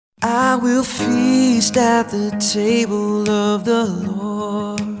I will feast at the table of the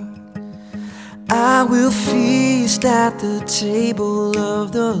Lord. I will feast at the table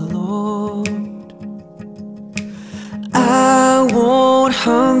of the Lord. I won't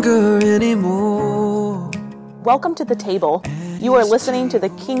hunger anymore. Welcome to The Table. You are listening to the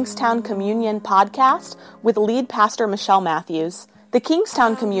Kingstown Communion podcast with lead pastor Michelle Matthews. The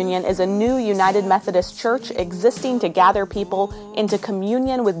Kingstown Communion is a new United Methodist church existing to gather people into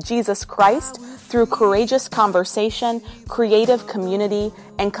communion with Jesus Christ through courageous conversation, creative community,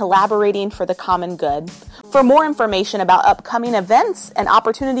 and collaborating for the common good. For more information about upcoming events and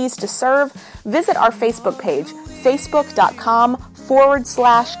opportunities to serve, visit our Facebook page,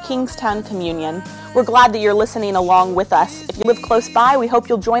 facebook.com/Kingstown Communion. We're glad that you're listening along with us. If you live close by, we hope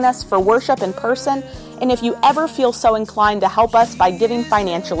you'll join us for worship in person. And if you ever feel so inclined to help us by giving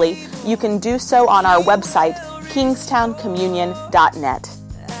financially, you can do so on our website, kingstowncommunion.net.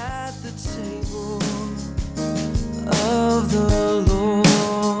 At the table of the Lord,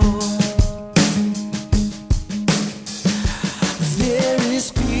 there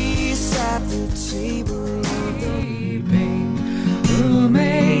is peace at the table of the Whom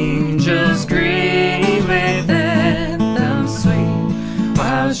angels greet with anthems sweet,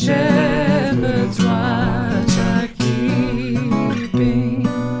 while shepherds watch are keeping.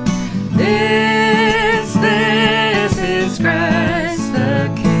 This is Christ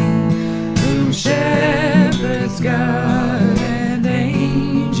the King, whom shepherds guard and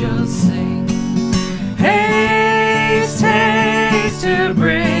angels sing. Haste, haste to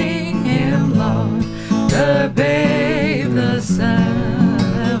bring him, Lord, the babe, the Son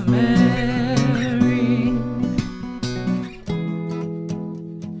of Mary.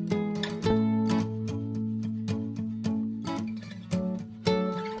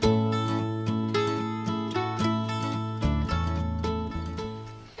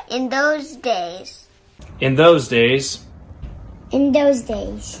 In those days. In those days, In those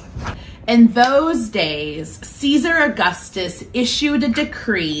days. In those days, Caesar Augustus issued a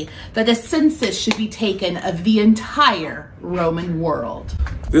decree that a census should be taken of the entire Roman world.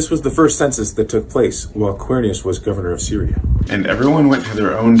 This was the first census that took place while Quirinius was governor of Syria. And everyone went to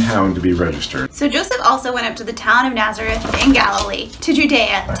their own town to be registered. So Joseph also went up to the town of Nazareth in Galilee, to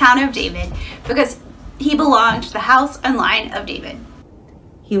Judea, town of David, because he belonged to the house and line of David.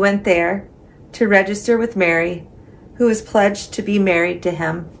 He went there to register with Mary, who was pledged to be married to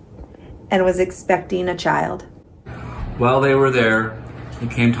him and was expecting a child. While they were there, it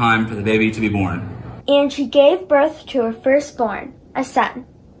came time for the baby to be born. And she gave birth to her firstborn, a son.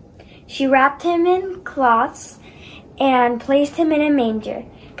 She wrapped him in cloths and placed him in a manger,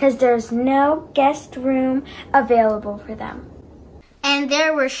 because there's no guest room available for them. And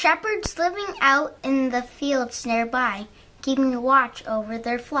there were shepherds living out in the fields nearby, keeping watch over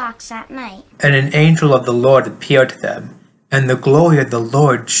their flocks at night. And an angel of the Lord appeared to them, and the glory of the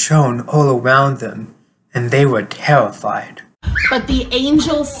Lord shone all around them, and they were terrified. But the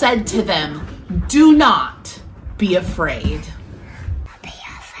angel said to them, "Do not be afraid."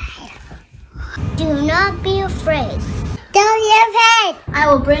 Do not be afraid. Don't be afraid. I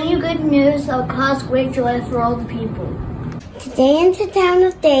will bring you good news that will cause great joy for all the people. Today in the town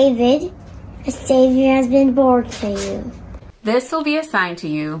of David, a Savior has been born to you. This will be a sign to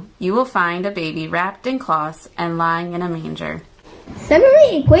you. You will find a baby wrapped in cloths and lying in a manger.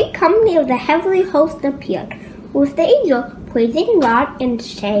 Suddenly a great company of the heavenly host appeared, with the angel praising God and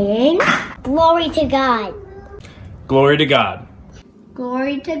saying, Glory to God. glory to God.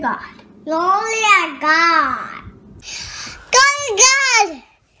 Glory to God. Glory to God. Glory to God.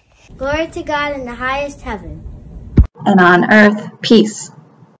 Glory to God in the highest heaven. And on earth, peace.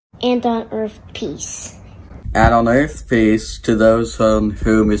 And on earth, peace. And on earth, peace to those on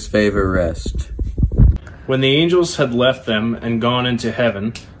whom his favor rests. When the angels had left them and gone into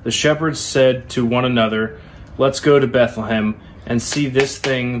heaven, the shepherds said to one another, "Let's go to Bethlehem and see this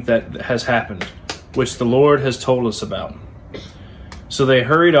thing that has happened, which the Lord has told us about." So they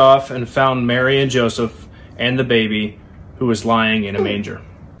hurried off and found Mary and Joseph and the baby, who was lying in a manger.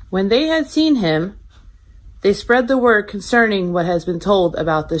 When they had seen him, they spread the word concerning what has been told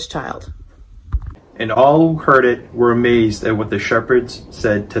about this child. And all who heard it were amazed at what the shepherds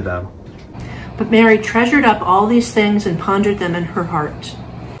said to them. But Mary treasured up all these things and pondered them in her heart.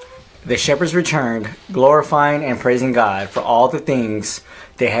 The shepherds returned, glorifying and praising God for all the things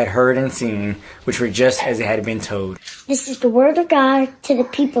they had heard and seen, which were just as they had been told. This is the word of God to the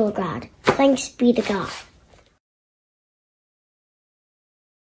people of God. Thanks be to God.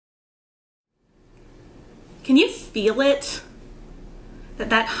 Can you feel it?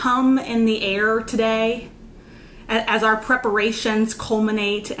 That hum in the air today? as our preparations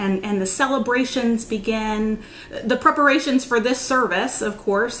culminate and the celebrations begin, the preparations for this service, of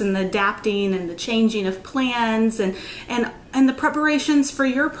course, and the adapting and the changing of plans and the preparations for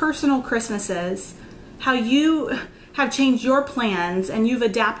your personal Christmases, how you have changed your plans and you've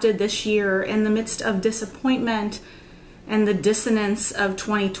adapted this year in the midst of disappointment and the dissonance of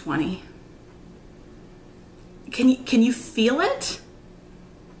 2020. Can you feel it?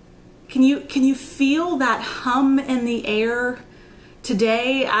 Can you feel that hum in the air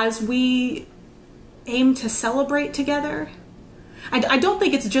today as we aim to celebrate together? I don't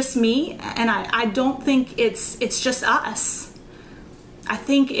think it's just me, and I don't think it's just us. I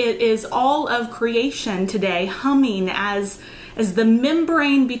think it is all of creation today humming as the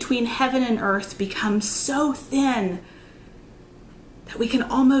membrane between heaven and earth becomes so thin that we can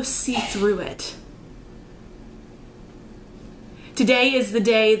almost see through it. Today is the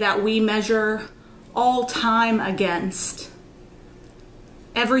day that we measure all time against.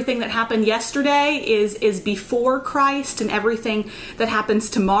 Everything that happened yesterday is before Christ, and everything that happens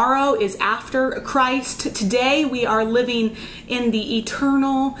tomorrow is after Christ. Today we are living in the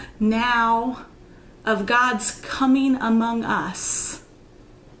eternal now of God's coming among us.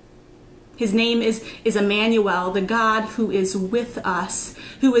 His name is Emmanuel, the God who is with us,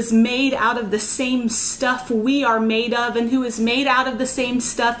 who is made out of the same stuff we are made of, and who is made out of the same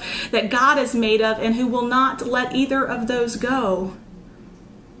stuff that God is made of, and who will not let either of those go.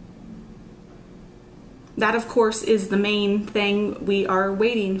 That, of course, is the main thing we are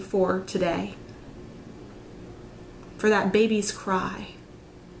waiting for today. For that baby's cry.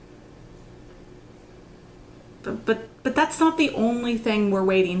 But that's not the only thing we're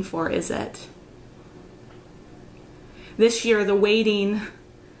waiting for, is it? This year, the waiting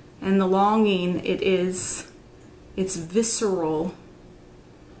and the longing, it's visceral.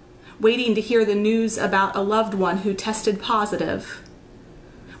 Waiting to hear the news about a loved one who tested positive.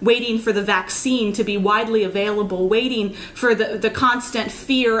 Waiting for the vaccine to be widely available, waiting for the constant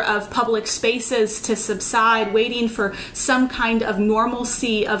fear of public spaces to subside, waiting for some kind of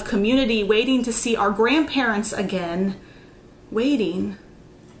normalcy of community, waiting to see our grandparents again, waiting.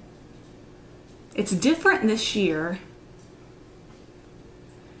 It's different this year.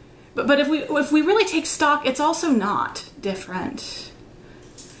 But if we really take stock, it's also not different.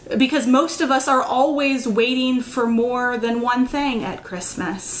 Because most of us are always waiting for more than one thing at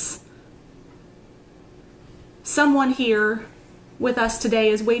Christmas. Someone here with us today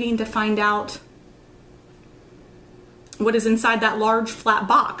is waiting to find out what is inside that large flat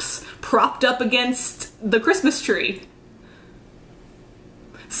box propped up against the Christmas tree.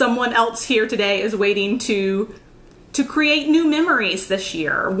 Someone else here today is waiting to create new memories this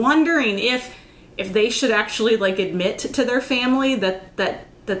year, wondering if they should actually admit to their family that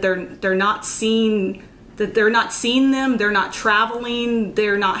they're not seeing them, they're not traveling,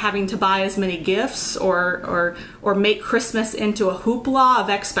 they're not having to buy as many gifts or make Christmas into a hoopla of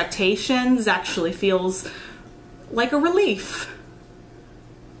expectations. Actually feels like a relief.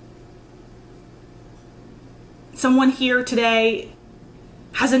 Someone here today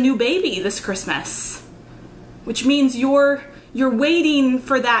has a new baby this Christmas, which means you're waiting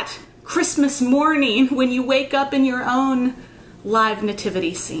for that Christmas morning when you wake up in your own live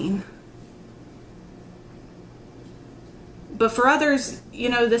nativity scene. But for others,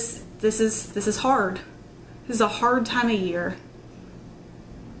 this is hard. This is a hard time of year.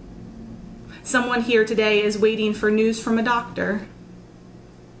 Someone here today is waiting for news from a doctor,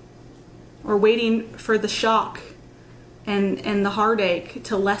 or waiting for the shock and the heartache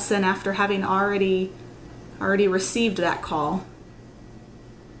to lessen after having already received that call.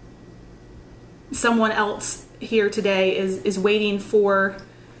 Someone else here today is waiting for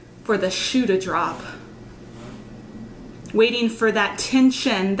the shoe to drop. Waiting for that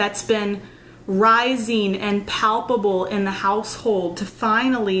tension that's been rising and palpable in the household to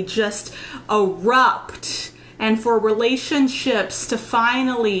finally just erupt, and for relationships to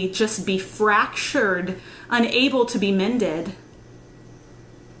finally just be fractured, unable to be mended.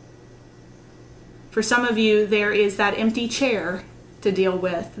 For some of you, there is that empty chair to deal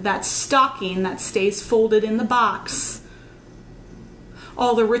with, that stocking that stays folded in the box.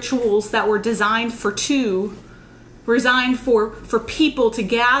 All the rituals that were designed for two, designed for people to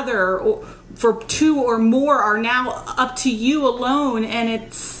gather, or for two or more, are now up to you alone, and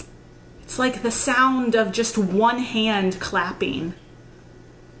it's like the sound of just one hand clapping.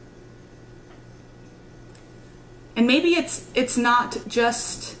 And maybe it's not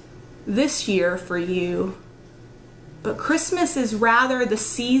just this year for you, but Christmas is rather the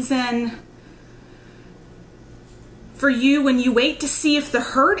season for you when you wait to see if the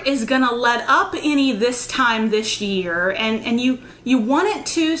hurt is going to let up any this time this year, and you want it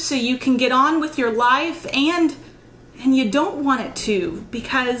to so you can get on with your life, and you don't want it to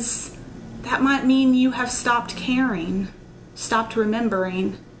because that might mean you have stopped caring, stopped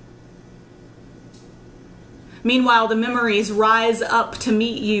remembering. Meanwhile, the memories rise up to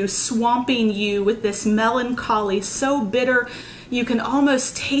meet you, swamping you with this melancholy so bitter you can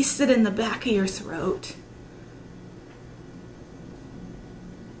almost taste it in the back of your throat.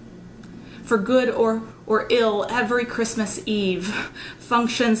 For good or ill, every Christmas Eve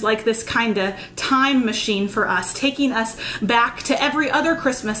functions like this kind of time machine for us, taking us back to every other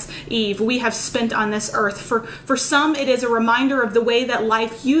Christmas Eve we have spent on this earth. For some, it is a reminder of the way that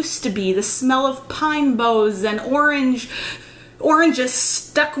life used to be, the smell of pine boughs and oranges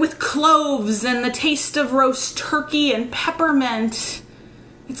stuck with cloves and the taste of roast turkey and peppermint.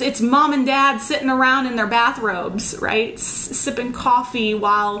 It's mom and dad sitting around in their bathrobes, right? Sipping coffee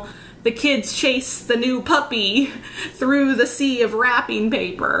while the kids chase the new puppy through the sea of wrapping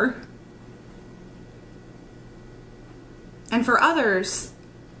paper. And for others,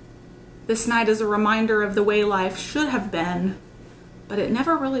 this night is a reminder of the way life should have been, but it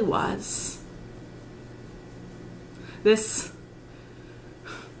never really was.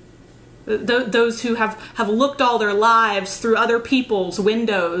 Those who have looked all their lives through other people's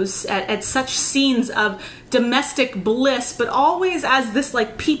windows at such scenes of domestic bliss, but always as this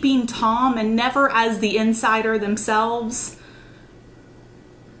like peeping Tom and never as the insider themselves.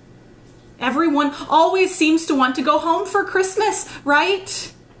 Everyone always seems to want to go home for Christmas,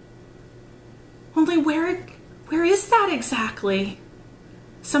 right? Only where is that exactly?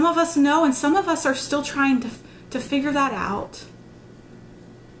 Some of us know, and some of us are still trying to figure that out.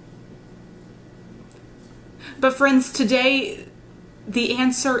 But friends, today the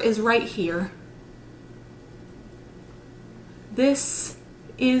answer is right here. This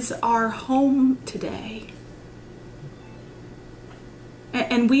is our home today.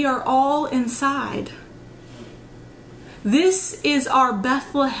 And we are all inside. This is our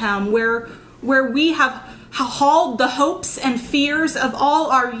Bethlehem, where we have hauled the hopes and fears of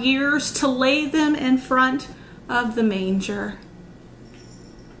all our years to lay them in front of the manger.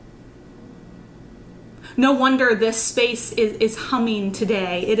 No wonder this space is humming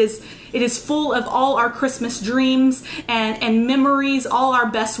today. It is full of all our Christmas dreams and memories, all our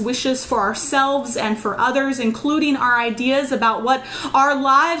best wishes for ourselves and for others, including our ideas about what our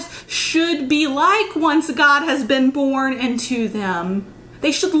lives should be like once God has been born into them.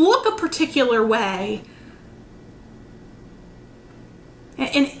 They should look a particular way.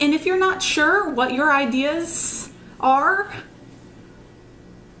 And if you're not sure what your ideas are,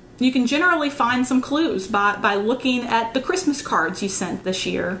 you can generally find some clues by looking at the Christmas cards you sent this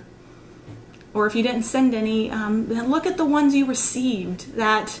year. Or if you didn't send any, then look at the ones you received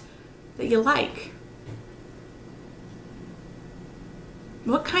that you like.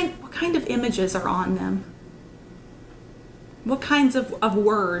 What kind of images are on them? What kinds of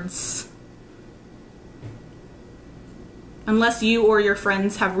words? Unless you or your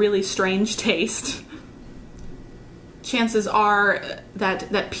friends have really strange taste, chances are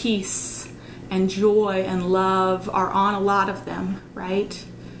that peace and joy and love are on a lot of them, right?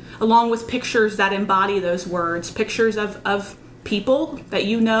 Along with pictures that embody those words, pictures of people that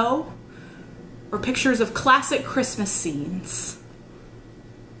you know, or pictures of classic Christmas scenes.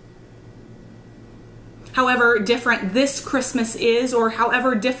 However different this Christmas is, or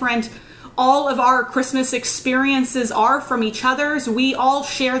however different all of our Christmas experiences are from each other's, we all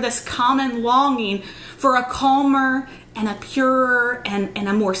share this common longing for a calmer and a purer and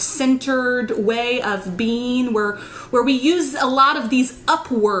a more centered way of being, where we use a lot of these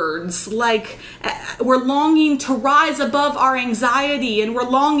upwards, like we're longing to rise above our anxiety, and we're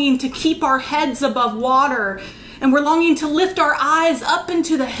longing to keep our heads above water, and we're longing to lift our eyes up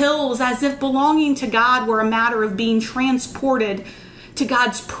into the hills, as if belonging to God were a matter of being transported to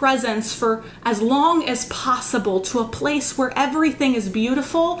God's presence for as long as possible, to a place where everything is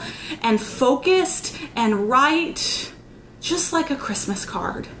beautiful and focused and right, just like a Christmas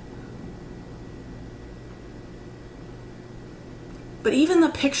card. But even the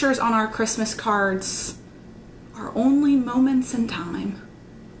pictures on our Christmas cards are only moments in time.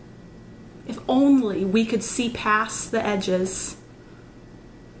 If only we could see past the edges,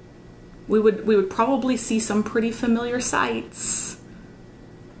 we would probably see some pretty familiar sights.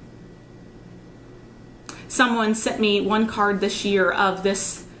 Someone sent me one card this year of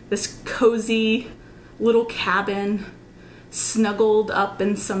this cozy little cabin snuggled up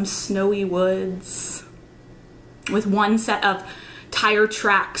in some snowy woods with one set of tire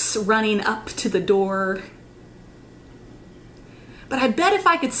tracks running up to the door. But I bet if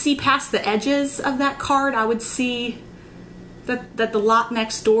I could see past the edges of that card, I would see that the lot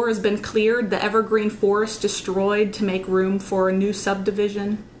next door has been cleared, the evergreen forest destroyed to make room for a new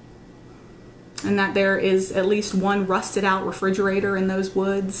subdivision, and that there is at least one rusted out refrigerator in those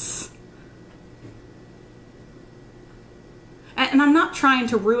woods. And I'm not trying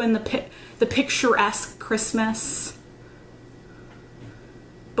to ruin the picturesque Christmas,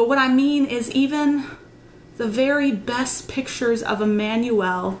 but what I mean is even the very best pictures of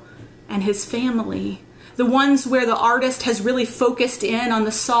Emmanuel and his family, the ones where the artist has really focused in on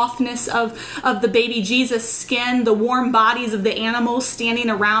the softness of the baby Jesus' skin, the warm bodies of the animals standing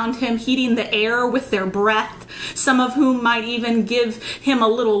around him, heating the air with their breath, some of whom might even give him a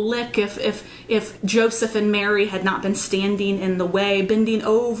little lick if Joseph and Mary had not been standing in the way, bending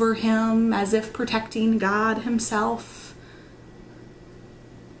over him as if protecting God himself.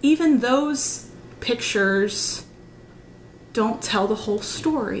 Even those pictures don't tell the whole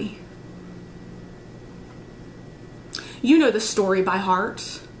story. You know the story by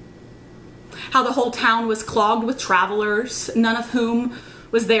heart. How the whole town was clogged with travelers, none of whom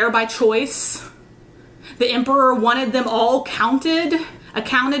was there by choice. The emperor wanted them all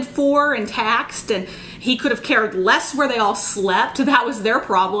accounted for and taxed, and he could have cared less where they all slept. That was their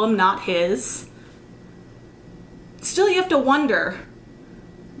problem, not his. Still, you have to wonder,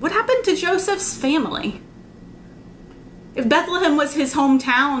 what happened to Joseph's family? If Bethlehem was his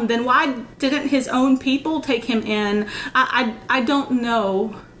hometown, then why didn't his own people take him in? I don't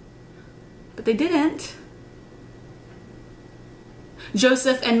know, but they didn't.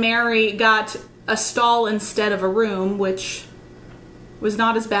 Joseph and Mary got a stall instead of a room, which was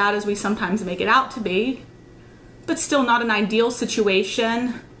not as bad as we sometimes make it out to be, but still not an ideal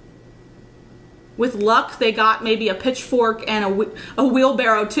situation. With luck, they got maybe a pitchfork and a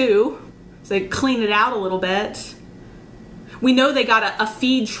wheelbarrow too, so they clean it out a little bit. We know they got a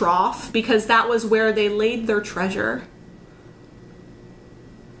feed trough because that was where they laid their treasure.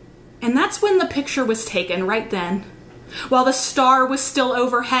 And that's when the picture was taken, right then. While the star was still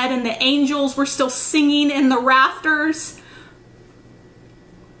overhead and the angels were still singing in the rafters.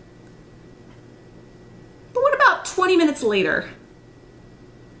 But what about 20 minutes later?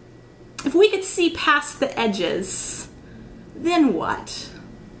 If we could see past the edges, then what?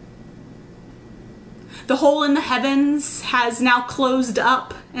 The hole in the heavens has now closed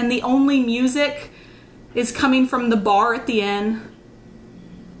up, and the only music is coming from the bar at the inn.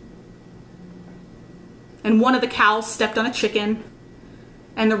 And one of the cows stepped on a chicken,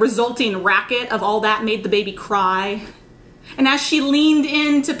 and the resulting racket of all that made the baby cry. And as she leaned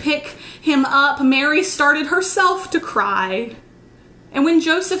in to pick him up, Mary started herself to cry. And when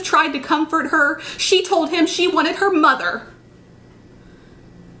Joseph tried to comfort her, she told him she wanted her mother.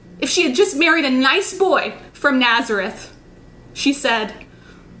 If she had just married a nice boy from Nazareth, she said,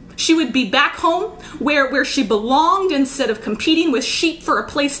 she would be back home where she belonged instead of competing with sheep for a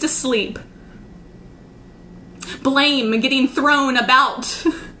place to sleep. Blame getting thrown about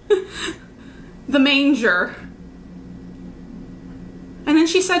the manger. And then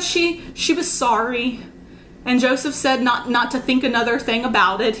she said she was sorry. And Joseph said not to think another thing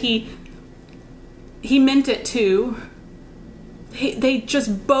about it. He meant it too. They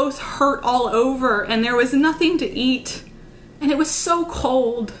just both hurt all over, and there was nothing to eat, and it was so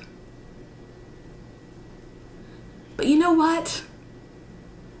cold. But you know what?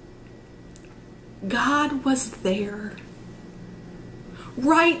 God was there.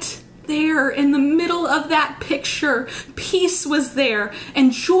 Right there in the middle of that picture. Peace was there,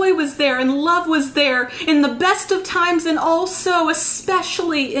 and joy was there, and love was there in the best of times, and also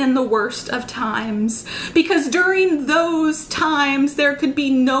especially in the worst of times. Because during those times there could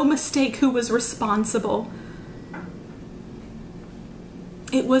be no mistake who was responsible.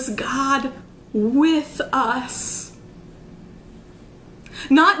 It was God with us.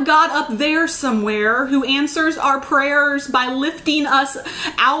 Not God up there somewhere who answers our prayers by lifting us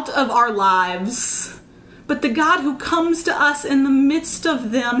out of our lives, but the God who comes to us in the midst of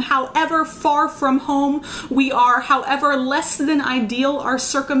them, however far from home we are, however less than ideal our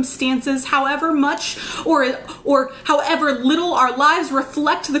circumstances, however much or however little our lives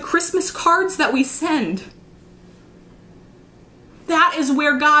reflect the Christmas cards that we send. That is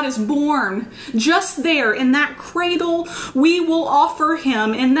where God is born. Just there in that cradle, we will offer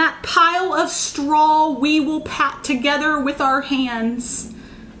him. In that pile of straw, we will pat together with our hands.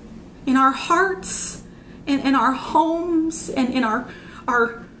 In our hearts, and in our homes, and in our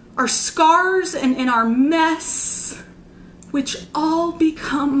scars, and in our mess, which all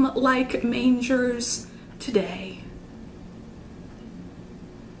become like mangers today.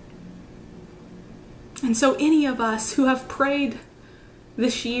 And so any of us who have prayed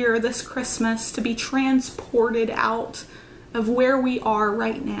this year, this Christmas, to be transported out of where we are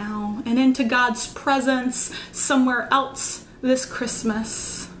right now and into God's presence somewhere else this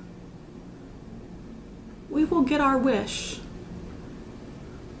Christmas, we will get our wish.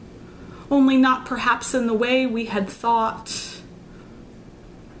 Only not perhaps in the way we had thought,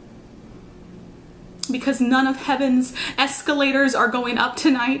 because none of heaven's escalators are going up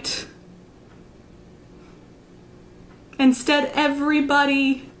tonight. Instead,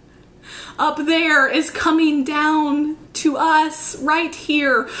 everybody up there is coming down to us right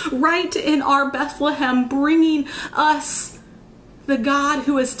here, right in our Bethlehem, bringing us the God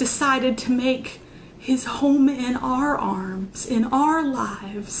who has decided to make his home in our arms, in our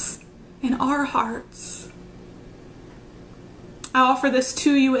lives, in our hearts. I offer this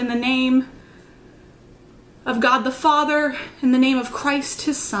to you in the name of God the Father, in the name of Christ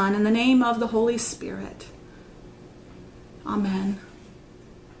his Son, in the name of the Holy Spirit. Amen.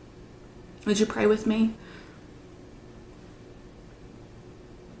 Would you pray with me?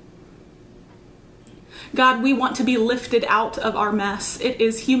 God, we want to be lifted out of our mess. It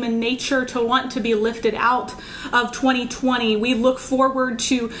is human nature to want to be lifted out of 2020. We look forward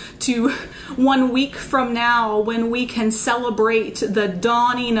to 1 week from now when we can celebrate the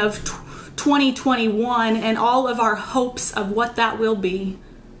dawning of 2021 and all of our hopes of what that will be.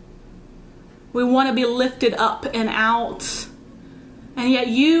 We want to be lifted up and out. And yet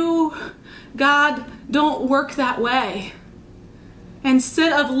you, God, don't work that way.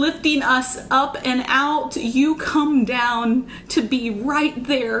 Instead of lifting us up and out, you come down to be right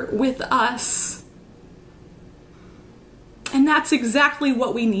there with us. And that's exactly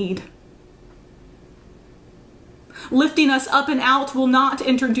what we need. Lifting us up and out will not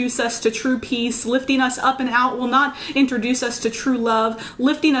introduce us to true peace. Lifting us up and out will not introduce us to true love.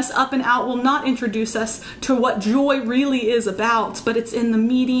 Lifting us up and out will not introduce us to what joy really is about, but it's in the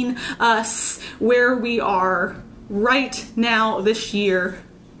meeting us where we are right now this year.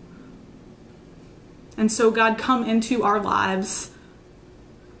 And so, God, come into our lives.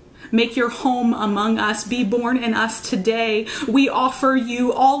 Make your home among us. Be born in us today. We offer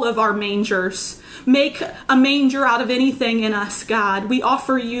you all of our mangers. Make a manger out of anything in us, God. We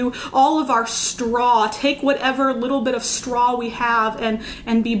offer you all of our straw. Take whatever little bit of straw we have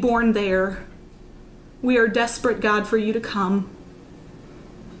and be born there. We are desperate, God, for you to come.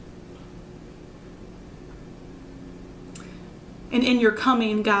 And in your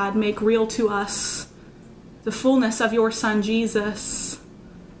coming, God, make real to us the fullness of your Son, Jesus,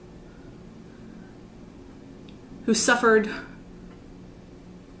 who suffered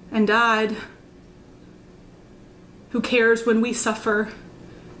and died, who cares when we suffer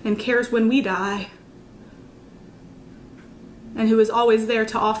and cares when we die, and who is always there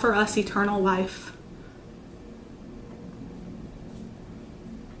to offer us eternal life.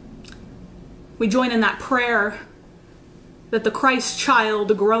 We join in that prayer that the Christ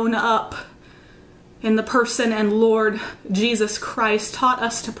child grown up in the person and Lord Jesus Christ taught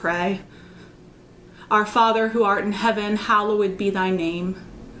us to pray. Our Father who art in heaven, hallowed be thy name.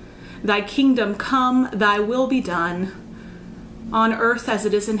 Thy kingdom come, thy will be done, on earth as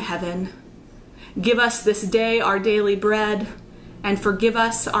it is in heaven. Give us this day our daily bread, and forgive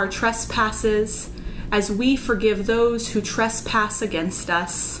us our trespasses, as we forgive those who trespass against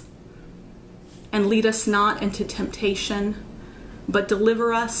us. And lead us not into temptation, but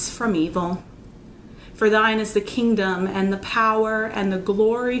deliver us from evil. For thine is the kingdom and the power and the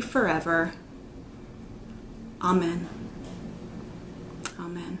glory forever. Amen.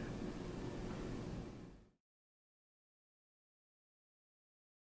 Amen.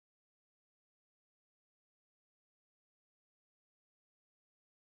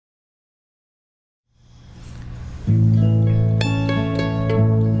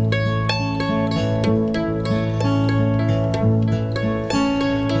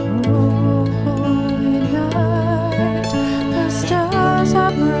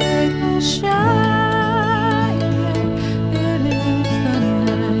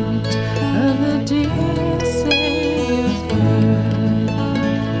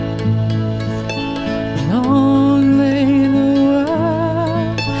 Long lay the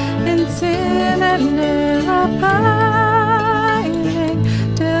world in sin and error.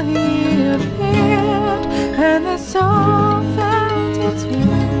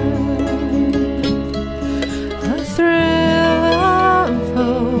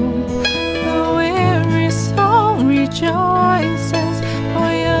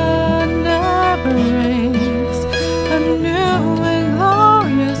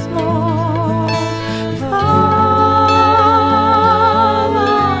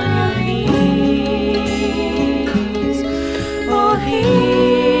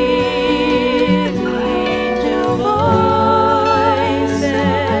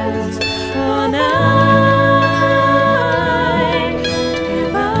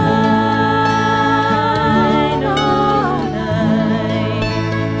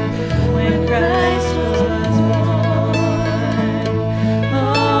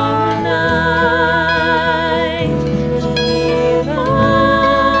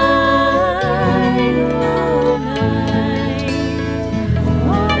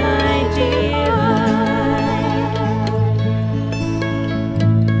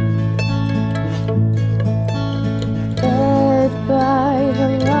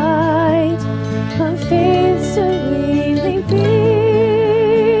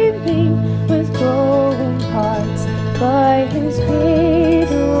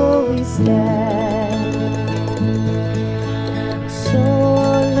 instead. So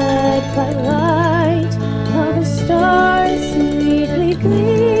led by light of the stars sweetly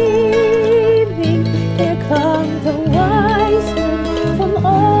gleaming, there come the wise men from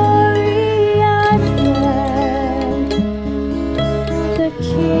Orient land. The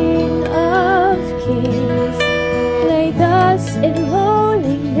King of Kings lay thus in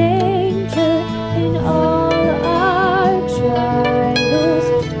lowly manger, in all our trials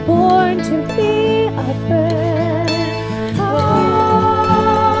born to be our friend. On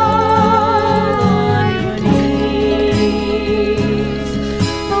your knees,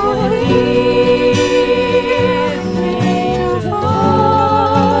 hear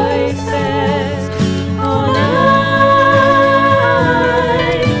voices all night,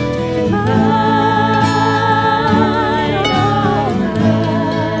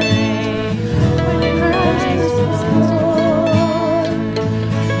 when Christ is born.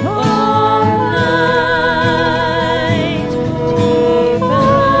 All night,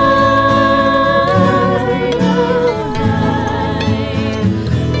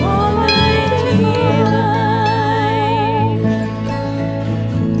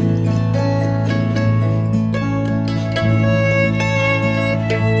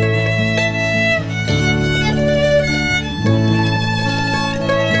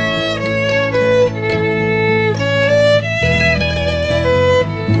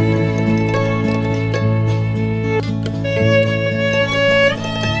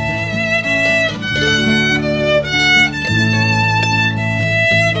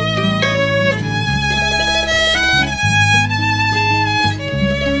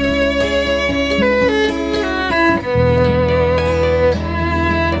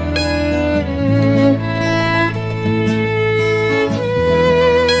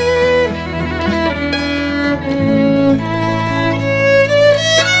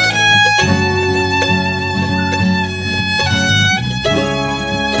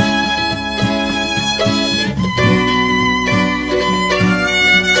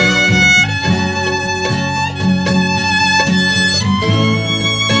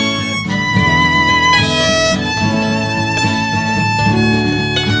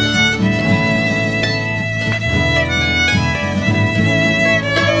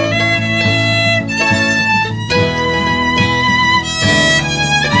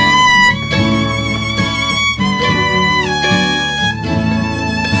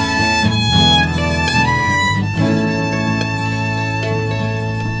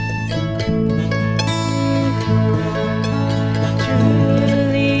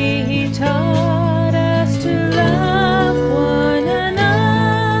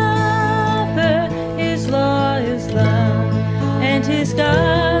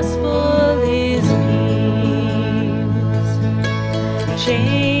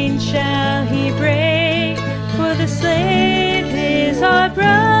 Chains shall he break, for the slave is our brother,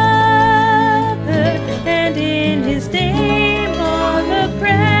 and in his name all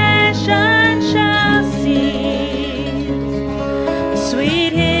oppression shall cease.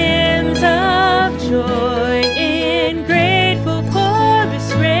 Sweet hymns of joy in grateful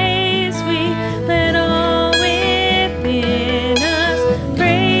chorus raise we, let all within us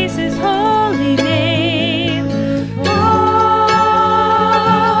praise his holy name.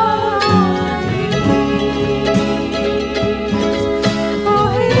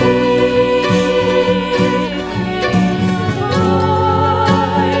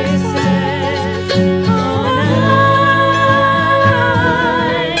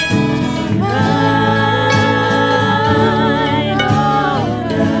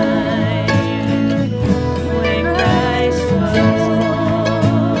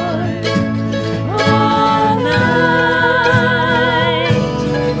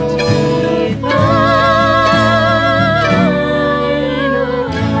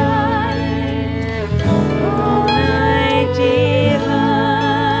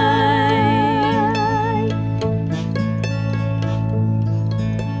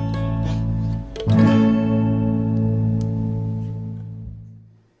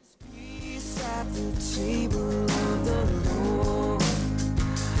 Table of the Lord.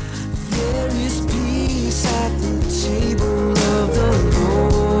 There is peace at the table